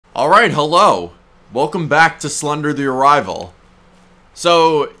Alright, hello. Welcome back to Slender the Arrival.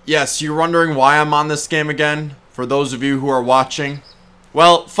 So, yes, you're wondering why I'm on this game again? For those of you who are watching?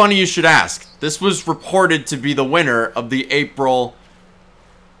 Well, funny you should ask. This was reported to be the winner of the April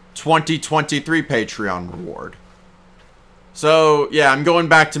 2023 Patreon reward. So, yeah, I'm going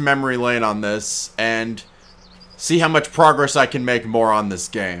back to memory lane on this, and see how much progress I can make more on this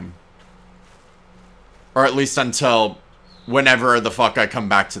game. Or at least until whenever the fuck I come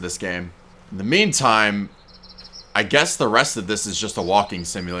back to this game. In the meantime, I guess the rest of this is just a walking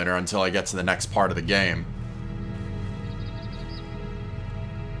simulator until I get to the next part of the game.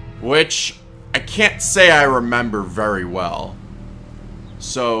 Which, I can't say I remember very well.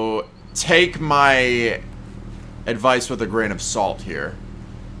 So, take my advice with a grain of salt here.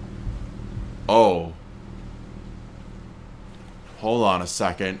 Oh. Hold on a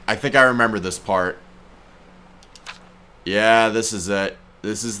second. I think I remember this part. Yeah, this is it.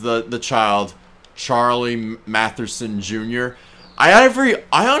 This is the child, Charlie Matherson Jr. I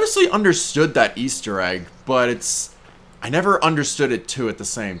honestly understood that Easter egg, but I never understood it too at the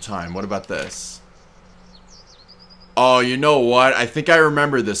same time. What about this? Oh, you know what? I think I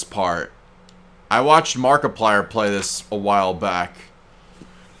remember this part. I watched Markiplier play this a while back.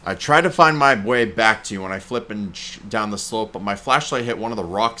 I tried to find my way back to you when I flipped down the slope, but my flashlight hit one of the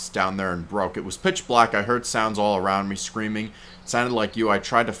rocks down there and broke. It was pitch black. I heard sounds all around me, screaming. It sounded like you. I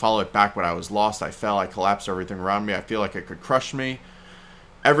tried to follow it back, but I was lost. I fell. I collapsed everything around me. I feel like it could crush me.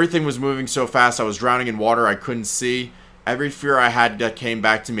 Everything was moving so fast. I was drowning in water I couldn't see. Every fear I had that came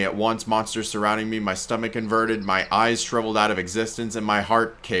back to me at once. Monsters surrounding me. My stomach inverted. My eyes shriveled out of existence, and my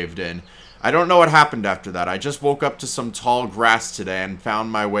heart caved in. I don't know what happened after that. I just woke up to some tall grass today and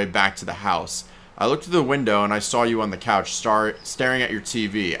found my way back to the house. I looked through the window and I saw you on the couch staring at your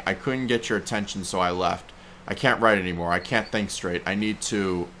TV. I couldn't get your attention, so I left. I can't write anymore. I can't think straight. I need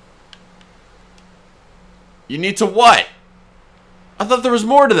to... You need to what? I thought there was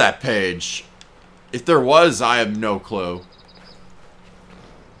more to that page. If there was, I have no clue.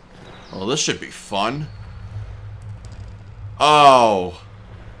 Well, this should be fun. Oh...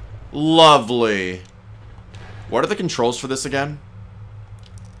 Lovely. What are the controls for this again?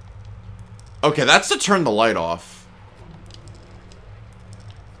 Okay, that's to turn the light off.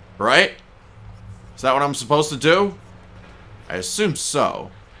 Right? Is that what I'm supposed to do? I assume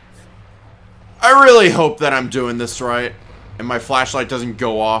so. I really hope that I'm doing this right, and my flashlight doesn't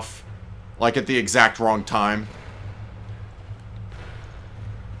go off, like at the exact wrong time.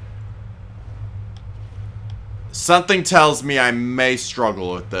 Something tells me I may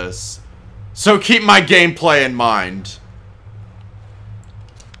struggle with this. So keep my gameplay in mind.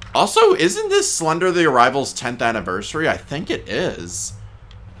 Also, isn't this Slender the Arrival's 10th anniversary? I think it is.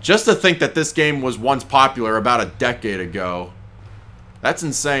 Just to think that this game was once popular about a decade ago. That's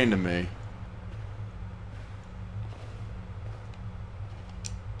insane to me.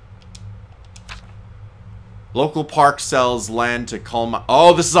 Local park sells land to cultivate.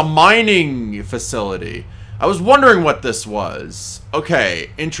 Oh, this is a mining facility. I was wondering what this was. Okay,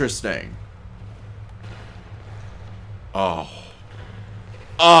 interesting. Oh.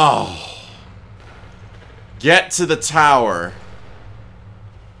 Oh. Get to the tower.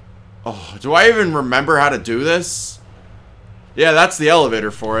 Oh, do I even remember how to do this? Yeah, that's the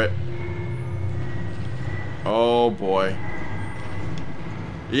elevator for it. Oh, boy.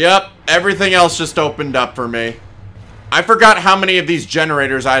 Yep, everything else just opened up for me. I forgot how many of these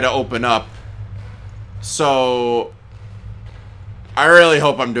generators I had to open up. So, I really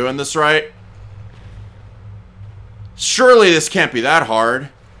hope I'm doing this right. Surely this can't be that hard.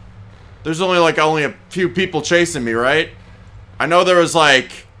 There's only a few people chasing me, right? I know there was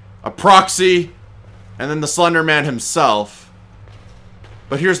like a proxy and then the Slender Man himself.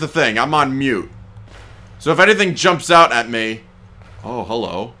 But here's the thing, I'm on mute. So if anything jumps out at me... Oh,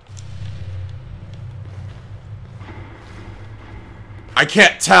 hello. I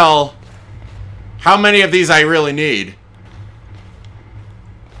can't tell... how many of these I really need?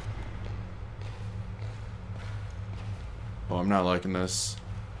 Oh, I'm not liking this.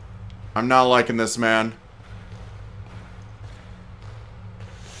 I'm not liking this, man.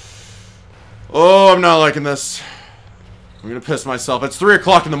 Oh, I'm not liking this. I'm gonna piss myself. It's 3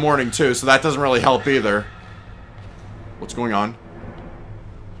 o'clock in the morning, too, so that doesn't really help either. What's going on?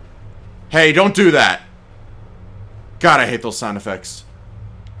 Hey, don't do that. God, I hate those sound effects.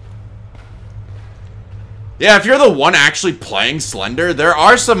 Yeah, if you're the one actually playing Slender, there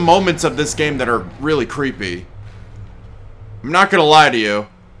are some moments of this game that are really creepy. I'm not gonna lie to you.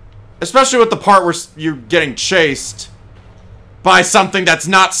 Especially with the part where you're getting chased by something that's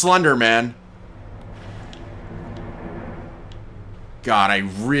not Slender Man. God, I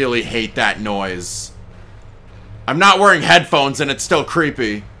really hate that noise. I'm not wearing headphones and it's still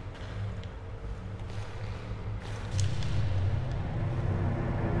creepy.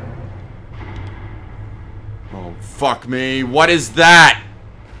 Oh, fuck me. What is that?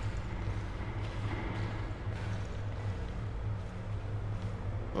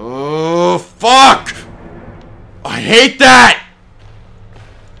 Oh, fuck! I hate that!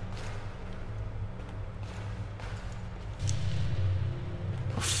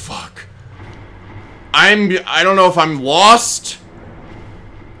 Oh, fuck. I don't know if I'm lost.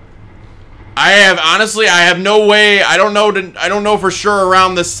 Honestly, I have no way. I don't know for sure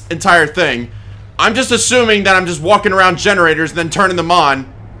around this entire thing. I'm just assuming that I'm just walking around generators and then turning them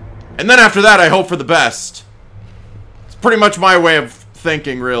on. And then after that, I hope for the best. It's pretty much my way of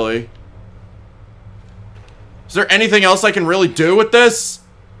thinking, really. Is there anything else I can really do with this?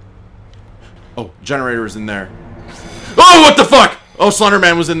 Oh, generator is in there. Oh, what the fuck? Oh,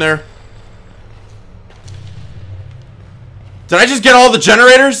 Slenderman was in there. Did I just get all the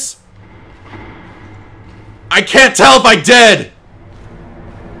generators? I can't tell if I did.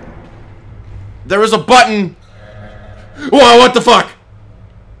 There was a button. Whoa, what the fuck?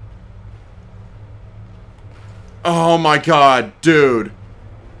 Oh my god, dude.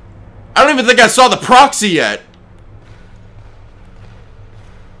 I don't even think I saw the proxy yet.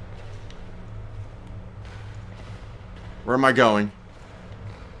 Where am I going?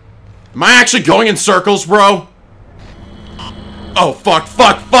 Am I actually going in circles, bro? Oh, fuck,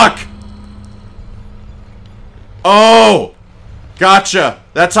 fuck, fuck! Oh! Gotcha.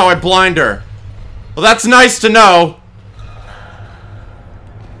 That's how I blind her. Well, that's nice to know.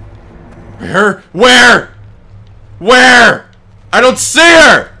 Where? Where? Where? I don't see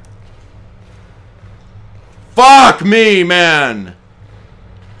her! Fuck me, man.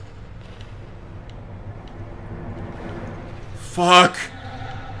 Fuck.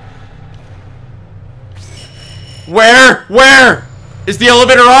 Where? Where? Is the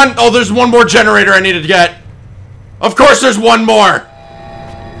elevator on? Oh, there's one more generator I needed to get. Of course there's one more.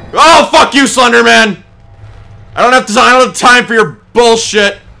 Oh, fuck you, Slenderman. I don't have time for your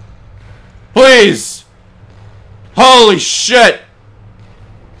bullshit. Please. Holy shit.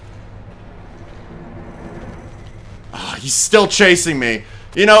 Oh, he's still chasing me.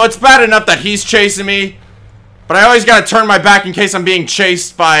 You know, it's bad enough that he's chasing me, but I always gotta turn my back in case I'm being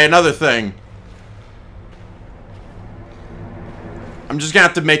chased by another thing. I'm just gonna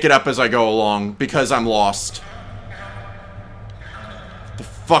have to make it up as I go along, because I'm lost. What the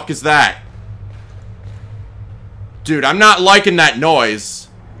fuck is that? Dude, I'm not liking that noise.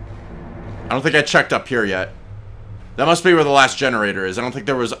 I don't think I checked up here yet. That must be where the last generator is. I don't think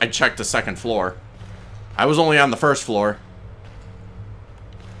there was... I checked the second floor. I was only on the first floor.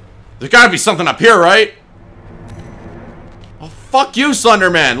 There's gotta be something up here, right? Oh, fuck you,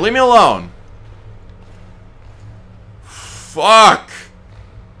 Slenderman. Leave me alone. Fuck.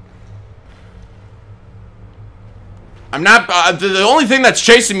 I'm not... the only thing that's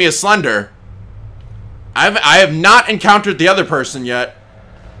chasing me is Slender. I have not encountered the other person yet.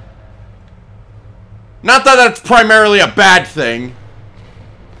 Not that that's primarily a bad thing.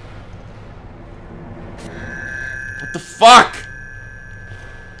 What the fuck?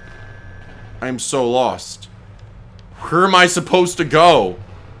 I am so lost. Where am I supposed to go?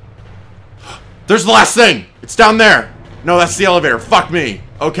 There's the last thing! It's down there! No, that's the elevator. Fuck me.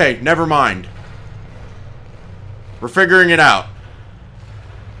 Okay, never mind. We're figuring it out.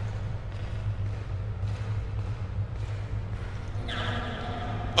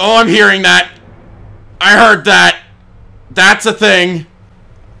 Oh, I'm hearing that. I heard that. That's a thing.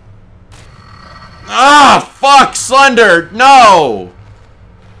 Ah, fuck, Slender. No.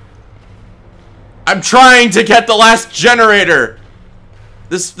 I'm trying to get the last generator.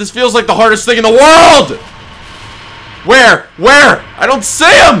 This feels like the hardest thing in the world. Where? Where? I don't see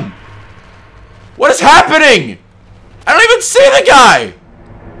him. What is happening? I don't even see the guy.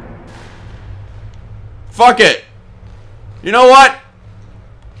 Fuck it. You know what?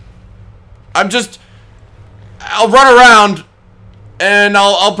 I'll run around and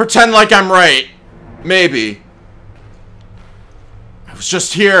I'll pretend like I'm right. Maybe. I was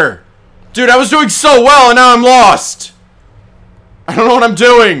just here. Dude, I was doing so well and now I'm lost. I don't know what I'm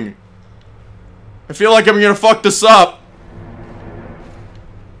doing. I feel like I'm gonna fuck this up.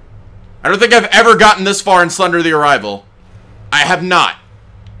 I don't think I've ever gotten this far in Slender the Arrival. I have not.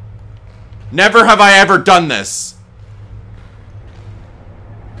 Never have I ever done this.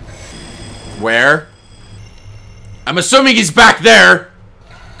 Where? I'm assuming he's back there.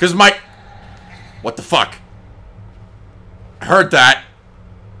 Because my... What the fuck? I heard that.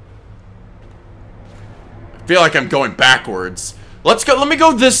 I feel like I'm going backwards. Let's go. Let me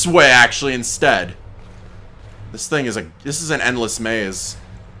go this way, actually, instead. This thing is this is an endless maze.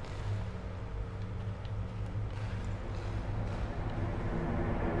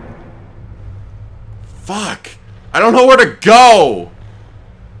 Fuck. I don't know where to go.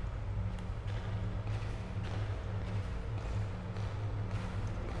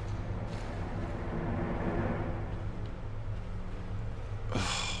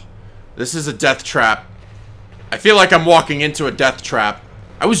 This is a death trap. I feel like I'm walking into a death trap.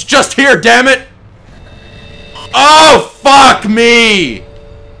 I was just here, damn it! Oh, fuck me!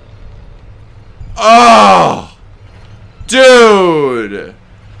 Oh! Dude!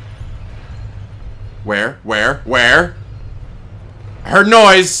 Where? I heard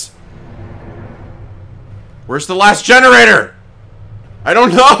noise. Where's the last generator? I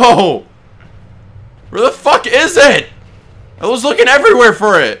don't know! Where the fuck is it? I was looking everywhere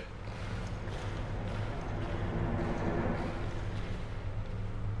for it.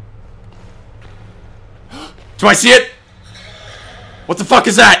 Do I see it? What the fuck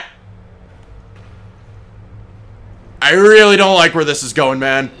is that? I really don't like where this is going,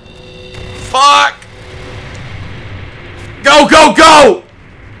 man. Fuck! Go, go, go!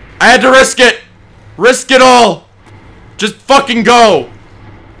 I had to risk it. Risk it all. Just fucking go.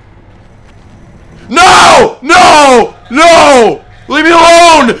 No! No! No! Leave me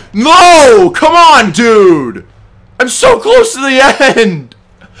alone! No! Come on, dude! I'm so close to the end!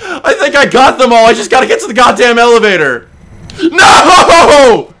 I think I got them all. I just gotta get to the goddamn elevator.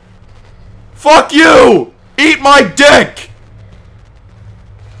 No! Fuck you! Eat my dick!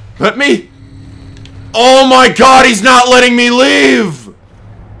 Let me... Oh my god, he's not letting me leave!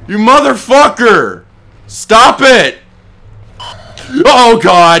 You motherfucker! Stop it! Oh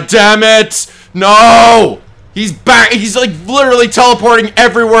god damn it! No! He's back. He's like literally teleporting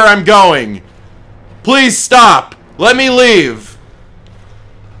everywhere I'm going. Please stop. Let me leave.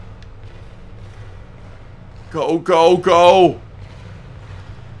 Go, go, go.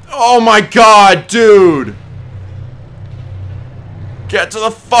 Oh my god, dude. Get to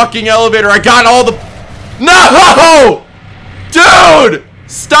the fucking elevator. I got all the... No! Dude!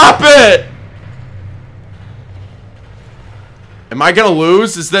 Stop it! Am I gonna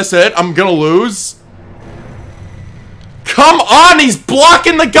lose? Is this it? I'm gonna lose? Come on! He's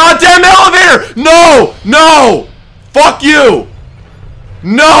blocking the goddamn elevator! No! No! Fuck you!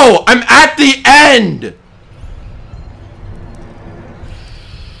 No! I'm at the end!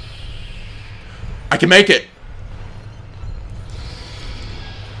 I can make it.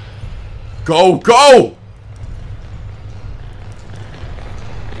 Go, go!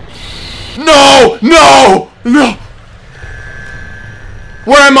 No! No! No!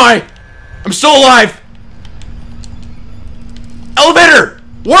 Where am I? I'm still alive! Elevator!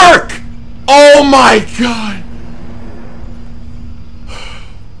 Work! Oh my god!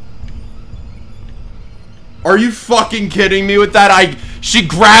 Are you fucking kidding me with that? She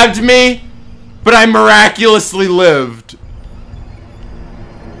grabbed me, but I miraculously lived.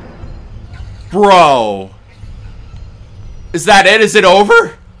 Bro. Is that it? Is it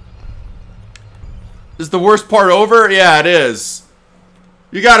over? Is the worst part over? Yeah, it is.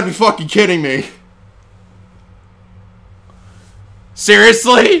 You gotta be fucking kidding me.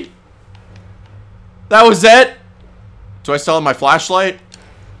 Seriously? That was it? Do I still have my flashlight?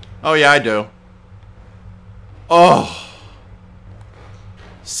 Oh yeah, I do. Oh.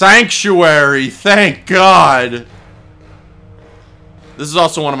 Sanctuary, thank God. This is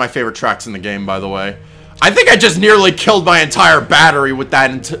also one of my favorite tracks in the game, by the way. I think I just nearly killed my entire battery with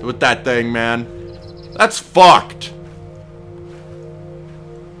that thing, man. That's fucked.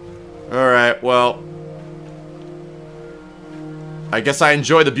 Alright, well. I guess I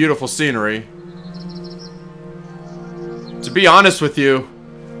enjoy the beautiful scenery. To be honest with you,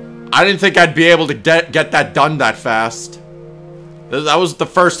 I didn't think I'd be able to get that done that fast. That was the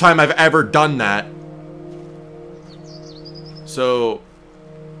first time I've ever done that. So,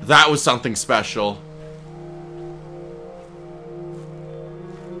 that was something special.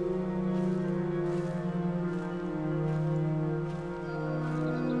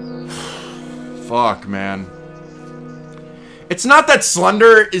 Fuck, man. It's not that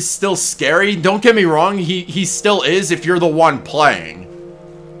Slender is still scary. Don't get me wrong. He still is if you're the one playing.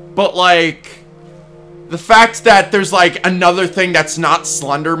 But, like, the fact that there's, like, another thing that's not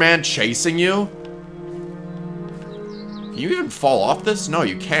Slender Man chasing you. Can you even fall off this? No,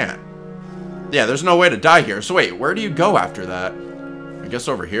 you can't. Yeah, there's no way to die here. So wait, where do you go after that? I guess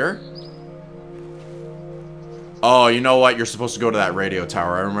over here? Oh, you know what? You're supposed to go to that radio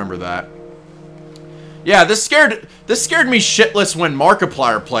tower. I remember that. Yeah, this scared me shitless when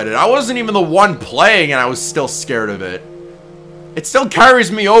Markiplier played it. I wasn't even the one playing and I was still scared of it. it still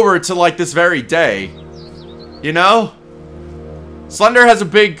carries me over to, like, this very day. You know? Slender has a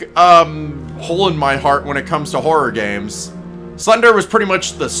big, hole in my heart when it comes to horror games. Slender was pretty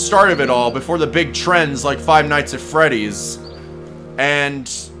much the start of it all, before the big trends like Five Nights at Freddy's. And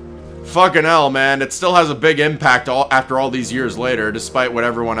fucking hell, man, it still has a big impact after all these years later, despite what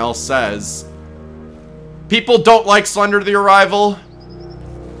everyone else says. People don't like Slender the Arrival.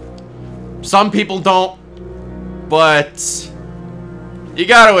 Some people don't. But you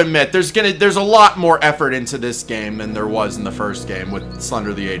gotta admit, there's a lot more effort into this game than there was in the first game with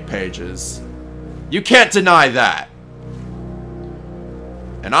Slender the 8 Pages. You can't deny that.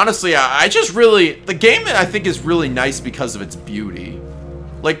 And honestly, I just really... The game, I think, is really nice because of its beauty.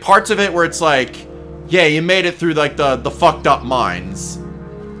 Like, parts of it where it's like... Yeah, you made it through, like, the fucked up mines.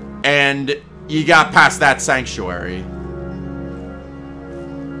 And you got past that sanctuary.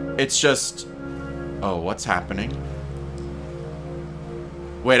 It's just... Oh, what's happening?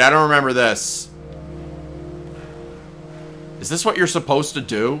 Wait, I don't remember this. Is this what you're supposed to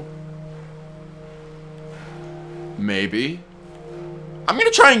do? Maybe. I'm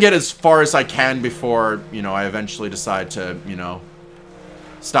gonna try and get as far as I can before, you know, I eventually decide to, you know,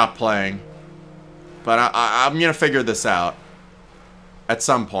 stop playing. But I'm gonna figure this out. At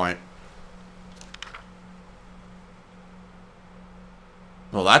some point.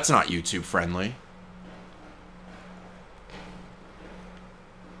 Well, that's not YouTube friendly.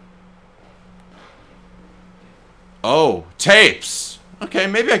 Oh, tapes. Okay,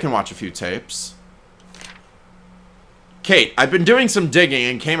 maybe I can watch a few tapes. Kate, I've been doing some digging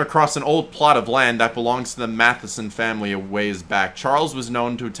and came across an old plot of land that belongs to the Matheson family a ways back. Charles was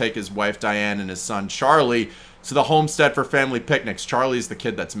known to take his wife Diane and his son Charlie to the homestead for family picnics. Charlie's the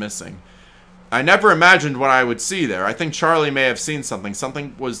kid that's missing. I never imagined what I would see there. I think Charlie may have seen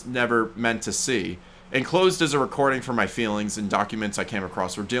something was never meant to see. Enclosed is a recording for my feelings and documents I came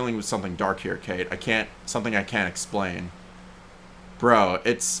across. We're dealing with something dark here, Kate. Something I can't explain. Bro,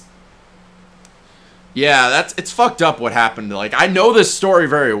 it's... Yeah, it's fucked up what happened. Like, I know this story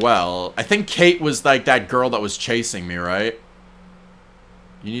very well. I think Kate was, like, that girl that was chasing me, right?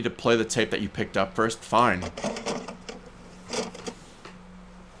 You need to play the tape that you picked up first? Fine.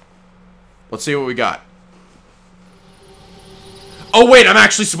 Let's see what we got. Oh, wait, I'm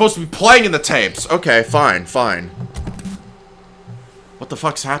actually supposed to be playing in the tapes. Okay, fine, fine. What the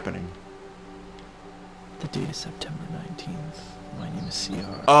fuck's happening? The date is September 19th. My name is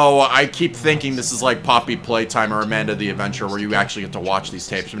CR. Oh, I keep thinking this is like Poppy Playtime or Amanda the Adventure where you actually get to watch these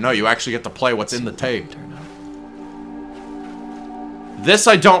tapes. But no, you actually get to play what's in the tape. This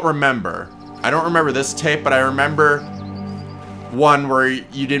I don't remember. I don't remember this tape, but I remember one where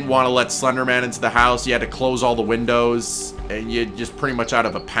you didn't want to let Slenderman into the house. You had to close all the windows, and you just pretty much out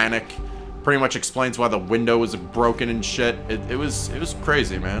of a panic. Pretty much explains why the window was broken and shit. It was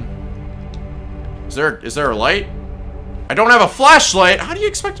crazy, man. Is there a light? I don't have a flashlight. How do you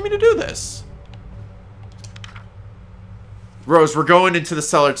expect me to do this? Rose, we're going into the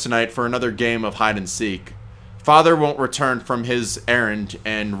cellar tonight for another game of hide and seek. Father won't return from his errand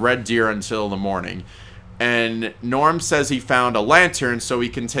and Red Deer until the morning. And Norm says he found a lantern so he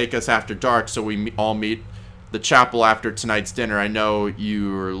can take us after dark so we all meet the chapel after tonight's dinner. I know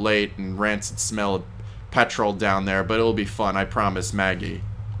you're late and rancid smell of petrol down there, but it'll be fun, I promise, Maggie.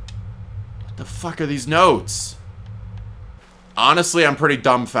 What the fuck are these notes? Honestly, I'm pretty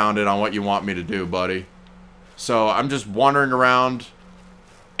dumbfounded on what you want me to do, buddy. So I'm just wandering around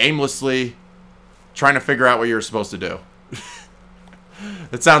aimlessly trying to figure out what you're supposed to do.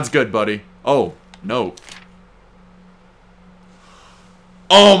 That sounds good, buddy. Oh, no.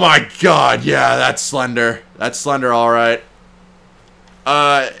 Oh my god, yeah, that's Slender. That's Slender, alright.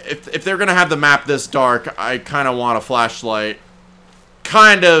 If they're gonna have the map this dark, I kind of want a flashlight.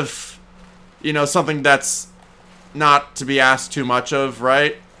 Kind of, you know, something that's not to be asked too much of,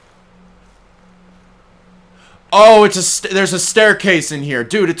 right? Oh, there's a staircase in here.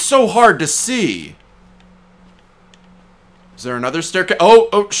 Dude, it's so hard to see. Is there another staircase?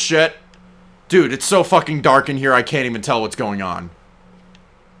 Oh, shit. Dude, it's so fucking dark in here, I can't even tell what's going on.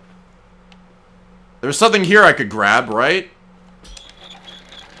 There's something here I could grab, right?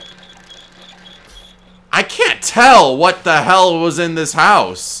 I can't tell what the hell was in this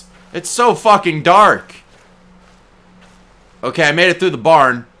house. It's so fucking dark. Okay, I made it through the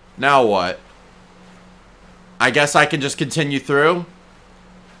barn. Now what? I guess I can just continue through?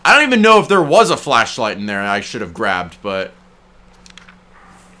 I don't even know if there was a flashlight in there I should have grabbed, but...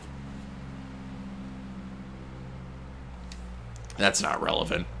 That's not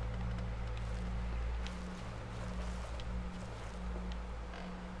relevant.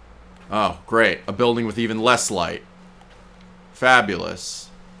 Oh, great. A building with even less light. Fabulous.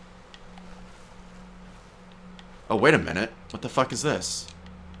 Oh, wait a minute. What the fuck is this?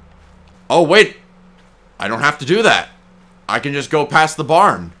 Oh, wait. I don't have to do that. I can just go past the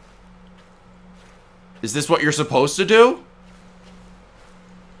barn. Is this what you're supposed to do?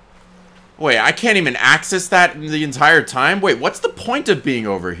 Wait, I can't even access that the entire time? Wait, what's the point of being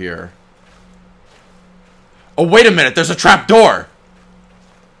over here? Oh, wait a minute. There's a trap door.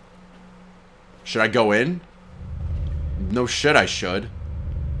 Should I go in? No shit, I should.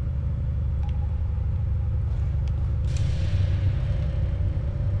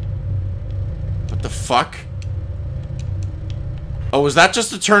 What the fuck? Oh, was that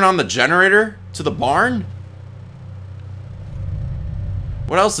just to turn on the generator to the barn?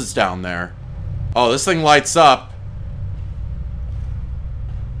 What else is down there? Oh, this thing lights up.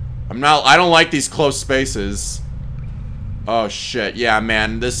 I don't like these close spaces. Oh shit, yeah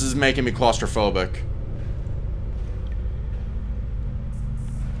man, this is making me claustrophobic.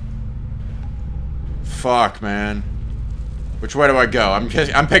 Fuck, man. Which way do I go?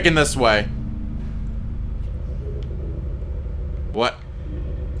 I'm picking this way. What?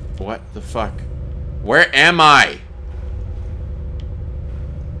 What the fuck? Where am I?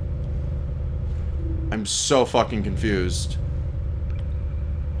 I'm so fucking confused.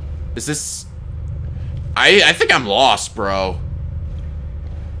 Is this... I think I'm lost, bro.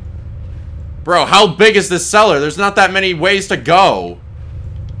 Bro, how big is this cellar? There's not that many ways to go.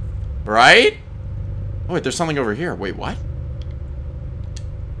 Right? Oh, wait, there's something over here. Wait, what?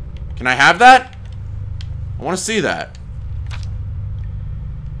 Can I have that? I want to see that.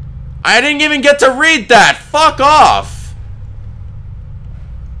 I didn't even get to read that! Fuck off!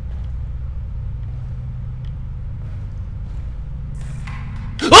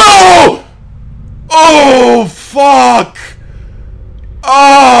 Oh! Oh, fuck!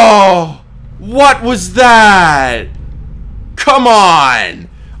 Oh! What was that? Come on!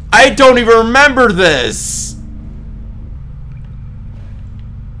 I don't even remember this!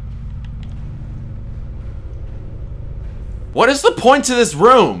 What is the point to this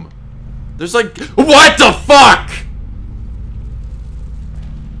room? There's like... What the fuck?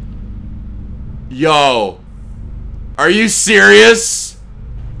 Yo. Are you serious?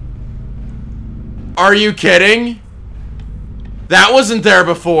 Are you kidding? That wasn't there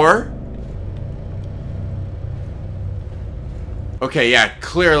before. Okay, yeah,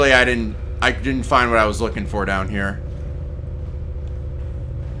 clearly I didn't find what I was looking for down here.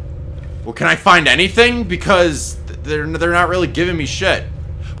 Well, can I find anything? Because they're not really giving me shit.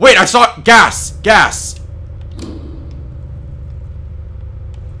 Wait, I saw gas! Gas!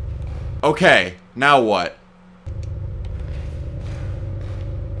 Okay, now what?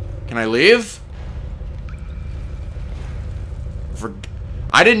 Can I leave?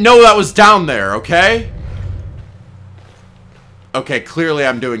 I didn't know that was down there, okay? Okay, clearly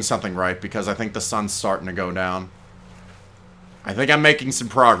I'm doing something right because I think the sun's starting to go down. I think I'm making some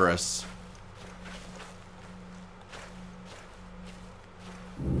progress.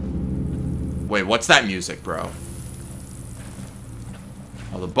 Wait, what's that music, bro?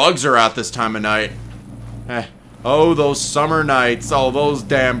 Oh, the bugs are out this time of night. Oh, those summer nights. Oh, those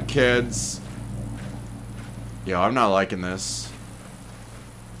damn kids. Yo, I'm not liking this.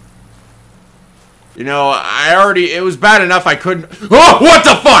 You know, it was bad enough I couldn't... Oh, what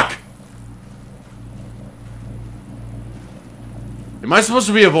the fuck? Am I supposed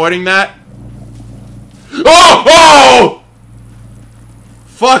to be avoiding that? Oh! Oh!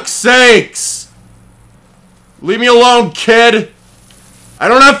 Fuck's sakes! Leave me alone, kid! I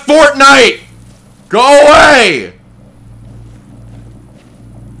don't have Fortnite! Go away!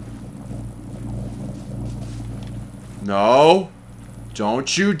 No.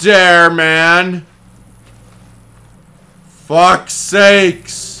 Don't you dare, man. Fuck's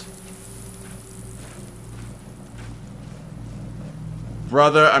sakes.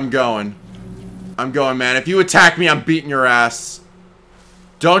 Brother, I'm going. I'm going, man. If you attack me, I'm beating your ass.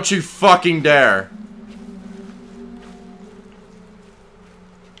 Don't you fucking dare.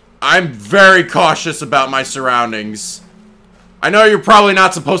 I'm very cautious about my surroundings. I know you're probably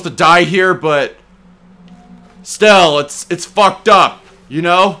not supposed to die here, but still, it's fucked up, you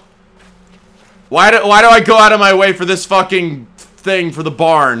know? Why do I go out of my way for this fucking thing for the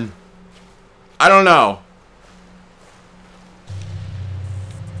barn? I don't know.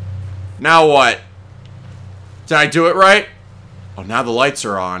 Now what? Did I do it right? Oh, now the lights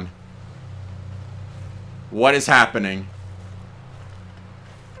are on. What is happening?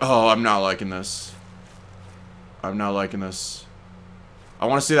 Oh, I'm not liking this. I'm not liking this. I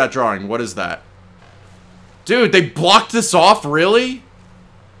want to see that drawing. What is that? Dude, they blocked this off? Really?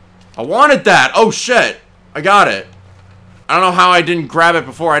 I wanted that. Oh, shit. I got it. I don't know how I didn't grab it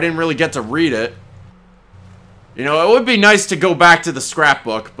before. I didn't really get to read it. You know, it would be nice to go back to the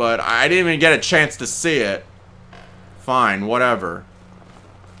scrapbook, but I didn't even get a chance to see it. Fine, whatever.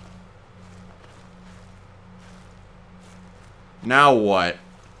 Now what?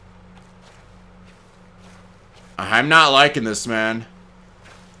 I'm not liking this, man.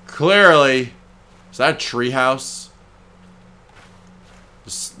 Clearly. Is that a treehouse?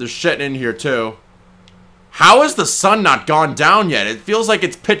 There's shit in here, too. How has the sun not gone down yet? It feels like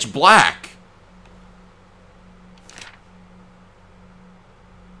it's pitch black.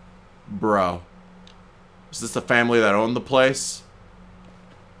 Bro. Is this the family that owned the place?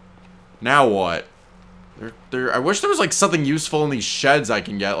 Now what? I wish there was like something useful in these sheds I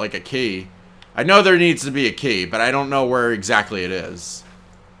can get, like a key. I know there needs to be a key, but I don't know where exactly it is.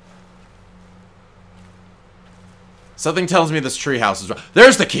 Something tells me this treehouse is...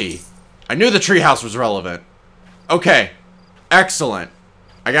 There's the key! I knew the treehouse was relevant. Okay. Excellent.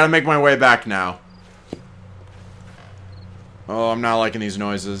 I gotta make my way back now. Oh, I'm not liking these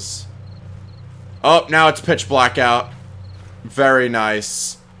noises. Oh, now it's pitch black out. Very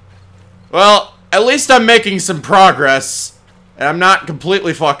nice. Well, at least I'm making some progress. And I'm not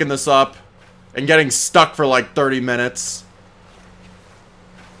completely fucking this up. And getting stuck for like 30 minutes.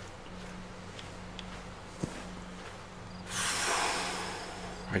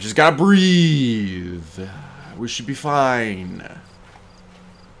 I just gotta breathe. We should be fine.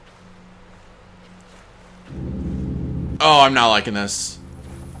 Oh, I'm not liking this.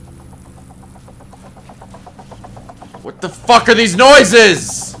 What the fuck are these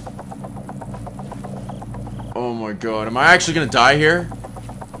noises? Oh my god, am I actually gonna die here?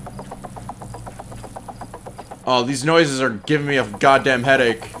 Oh, these noises are giving me a goddamn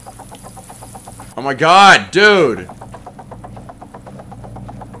headache. Oh my god, dude!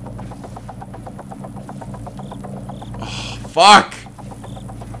 Oh, fuck!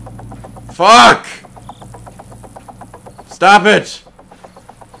 Fuck! Stop it!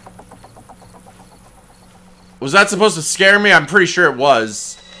 Was that supposed to scare me? I'm pretty sure it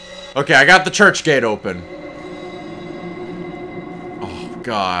was. Okay, I got the church gate open. Oh,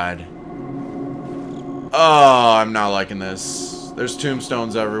 God. Oh, I'm not liking this. There's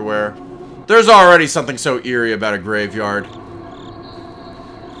tombstones everywhere. There's already something so eerie about a graveyard.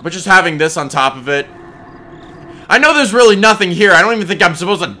 But just having this on top of it... I know there's really nothing here. I don't even think I'm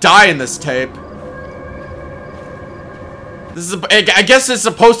supposed to die in this tape. This is I guess it's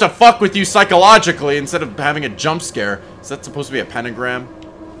supposed to fuck with you psychologically instead of having a jump scare. Is that supposed to be a pentagram?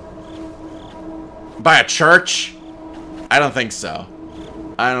 By a church? I don't think so.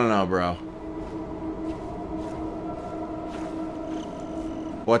 I don't know, bro.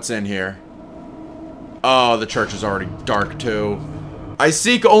 What's in here? Oh, the church is already dark too. I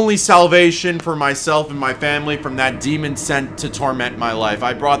seek only salvation for myself and my family from that demon sent to torment my life.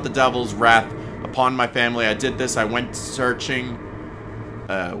 I brought the devil's wrath upon my family. I did this. I went searching.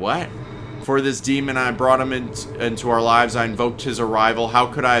 What? For this demon, I brought him into our lives. I invoked his arrival. How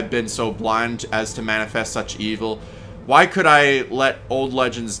could I have been so blind as to manifest such evil? Why could I let old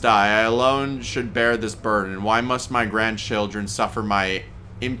legends die? I alone should bear this burden. Why must my grandchildren suffer my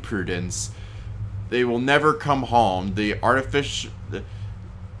imprudence? They will never come home.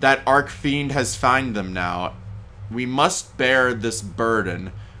 That arch-fiend has found them now. We must bear this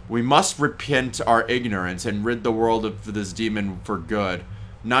burden. We must repent our ignorance and rid the world of this demon for good.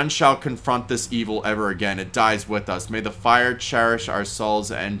 None shall confront this evil ever again. It dies with us. May the fire cherish our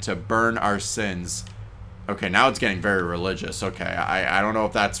souls and to burn our sins. Okay, now it's getting very religious. Okay, I don't know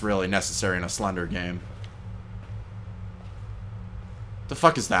if that's really necessary in a Slender game. The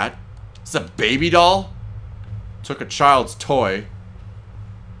fuck is that? Is this a baby doll? Took a child's toy.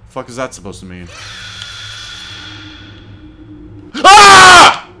 The fuck is that supposed to mean?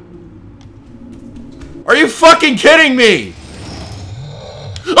 Ah! Are you fucking kidding me?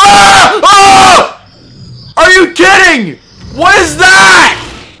 Ah! Ah! Are you kidding? What is that?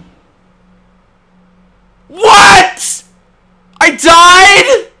 What? I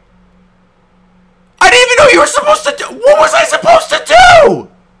died? I didn't even know you were supposed to do. What was I supposed to do?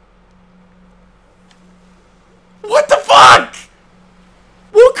 What the fuck?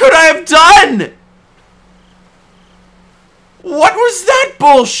 What could I have done? What was that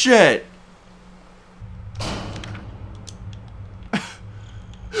bullshit?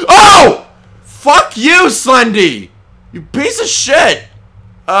 Oh! Fuck you, Slendy! You piece of shit!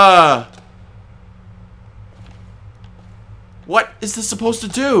 What is this supposed to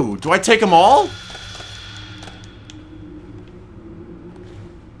do? Do I take them all?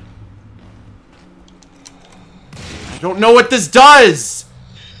 I don't know what this does!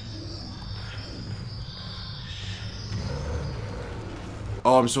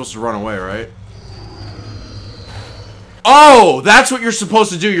 Oh, I'm supposed to run away, right? Oh, that's what you're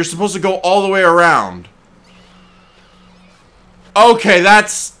supposed to do. You're supposed to go all the way around. Okay,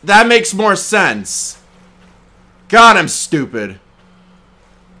 that makes more sense. God, I'm stupid.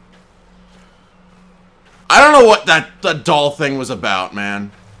 I don't know what that doll thing was about,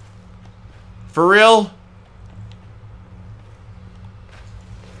 man. For real?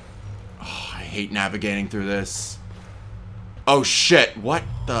 Oh, I hate navigating through this. Oh shit, what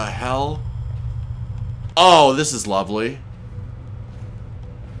the hell? Oh, this is lovely.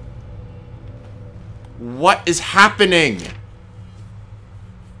 What is happening?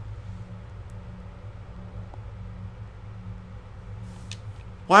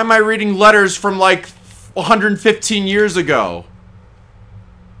 Why am I reading letters from like 115 years ago?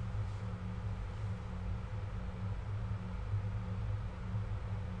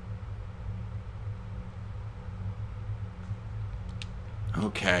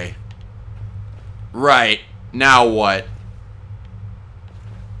 Okay. Right. Now what?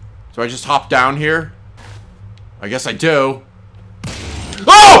 Do I just hop down here? I guess I do.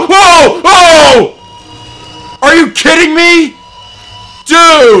 Oh! Oh! Oh! Are you kidding me?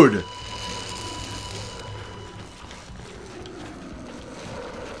 Dude!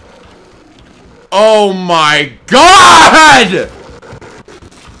 Oh my God!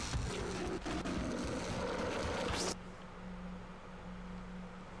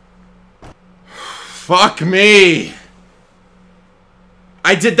 Fuck me.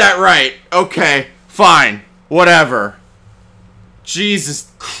 I did that right. Okay, fine. Whatever.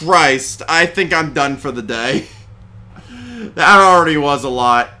 Jesus Christ. I think I'm done for the day. That already was a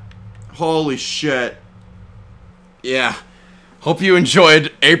lot. Holy shit. Yeah. Hope you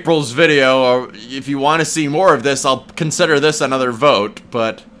enjoyed April's video, or if you want to see more of this, I'll consider this another vote,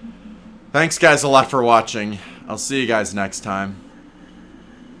 but thanks guys a lot for watching. I'll see you guys next time.